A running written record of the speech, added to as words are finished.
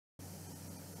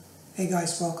Hey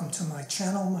guys, welcome to my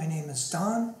channel. My name is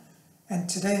Don, and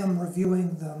today I'm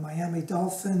reviewing the Miami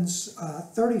Dolphins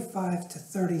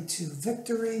 35-32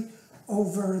 victory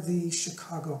over the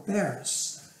Chicago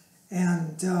Bears.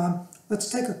 And let's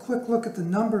take a quick look at the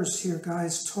numbers here,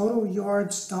 guys. Total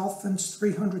yards, Dolphins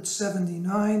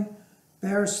 379,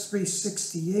 Bears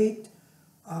 368.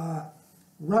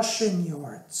 Rushing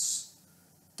yards,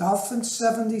 Dolphins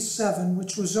 77,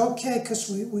 which was okay because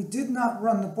we did not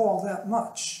run the ball that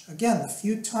much. Again, the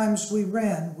few times we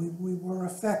ran, we were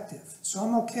effective. So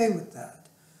I'm okay with that.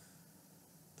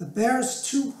 The Bears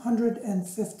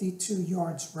 252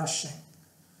 yards rushing.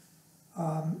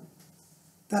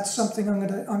 That's something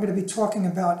I'm gonna be talking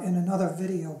about in another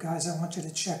video, guys. I want you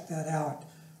to check that out.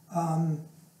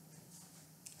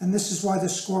 And this is why the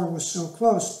score was so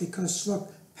close, because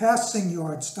look, passing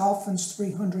yards, Dolphins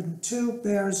 302,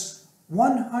 Bears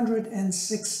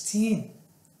 116,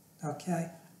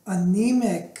 okay?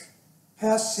 Anemic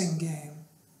passing game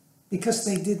because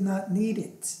they did not need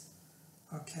it,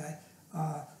 okay?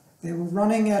 They were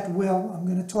running at will. I'm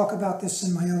going to talk about this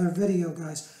in my other video,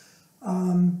 guys.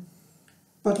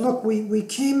 But look, we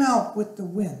came out with the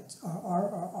win.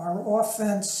 Our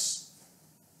offense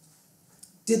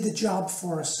did the job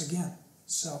for us again.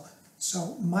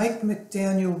 So Mike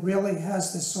McDaniel really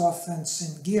has this offense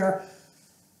in gear.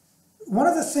 One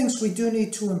of the things we do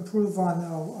need to improve on,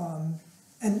 though,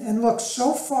 and look,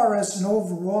 so far as an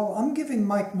overall, I'm giving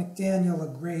Mike McDaniel a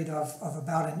grade of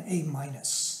about an A-.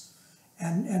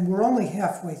 And we're only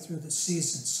halfway through the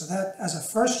season. So that, as a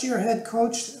first-year head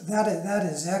coach, that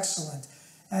is excellent.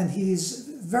 And he's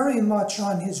very much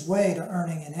on his way to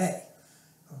earning an A,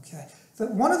 okay?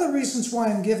 One of the reasons why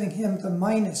I'm giving him the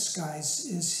minus, guys,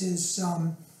 is his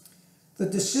the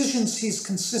decisions he's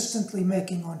consistently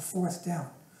making on fourth down.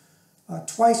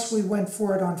 Twice we went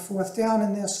for it on fourth down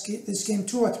in this game,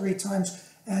 2 or 3 times,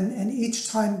 and each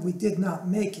time we did not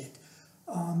make it.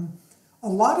 A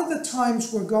lot of the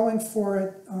times we're going for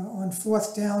it on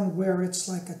fourth down where it's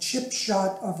like a chip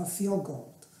shot of a field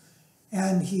goal.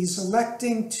 And he's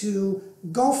electing to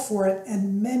go for it,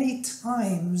 and many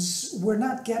times we're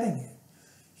not getting it.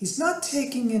 He's not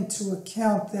taking into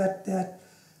account that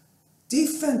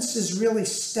defenses really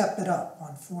step it up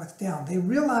on fourth down. They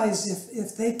realize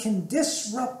if they can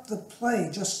disrupt the play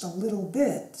just a little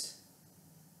bit,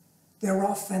 their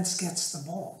offense gets the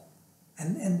ball.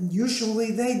 And usually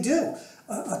they do.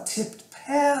 A tipped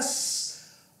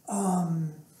pass,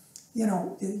 you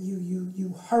know,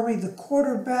 you hurry the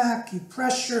quarterback, you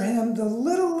pressure him, the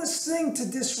littlest thing to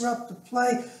disrupt the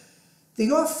play. The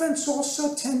offense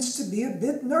also tends to be a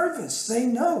bit nervous. They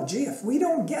know, gee, if we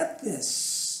don't get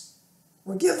this,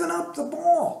 we're giving up the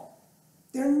ball.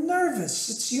 They're nervous.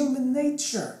 It's human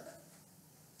nature.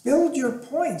 Build your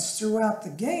points throughout the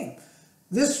game.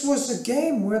 This was a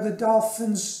game where the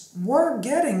Dolphins were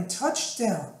getting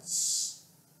touchdowns.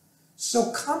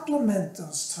 So complement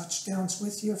those touchdowns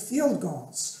with your field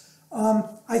goals.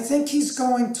 I think he's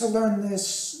going to learn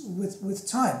this with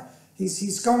time.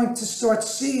 He's going to start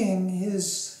seeing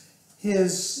his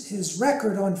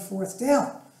record on fourth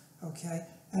down, okay?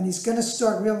 And he's going to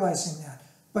start realizing that.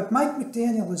 But Mike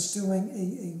McDaniel is doing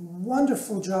a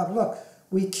wonderful job. Look,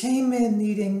 we came in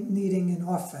needing an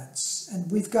offense, and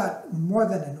we've got more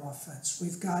than an offense.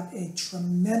 We've got a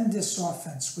tremendous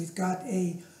offense. We've got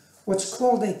what's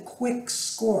called a quick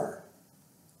score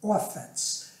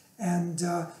offense. And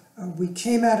we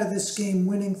came out of this game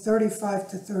winning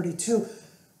 35-32.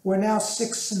 We're now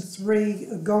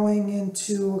 6-3, going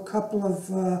into a couple of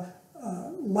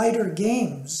lighter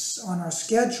games on our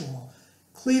schedule.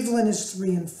 Cleveland is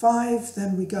 3-5.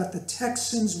 Then we got the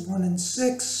Texans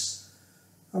 1-6.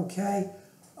 Okay.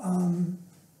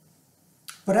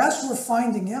 But as we're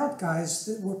finding out, guys,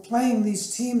 that we're playing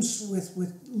these teams with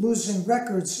losing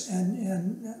records,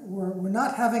 and we're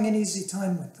not having an easy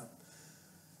time with them.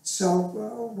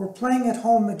 So we're playing at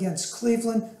home against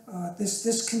Cleveland.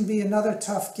 This can be another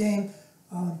tough game.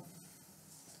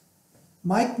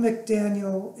 Mike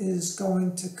McDaniel is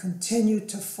going to continue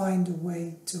to find a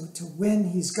way to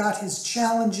win. He's got his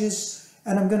challenges,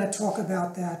 and I'm going to talk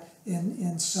about that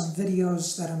in some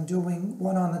videos that I'm doing,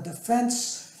 one on the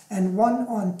defense and one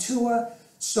on Tua.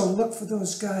 So look for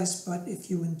those, guys. But if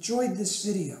you enjoyed this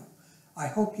video, I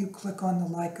hope you click on the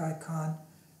like icon,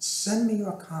 send me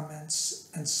your comments,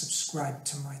 and subscribe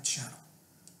to my channel.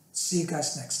 See you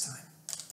guys next time.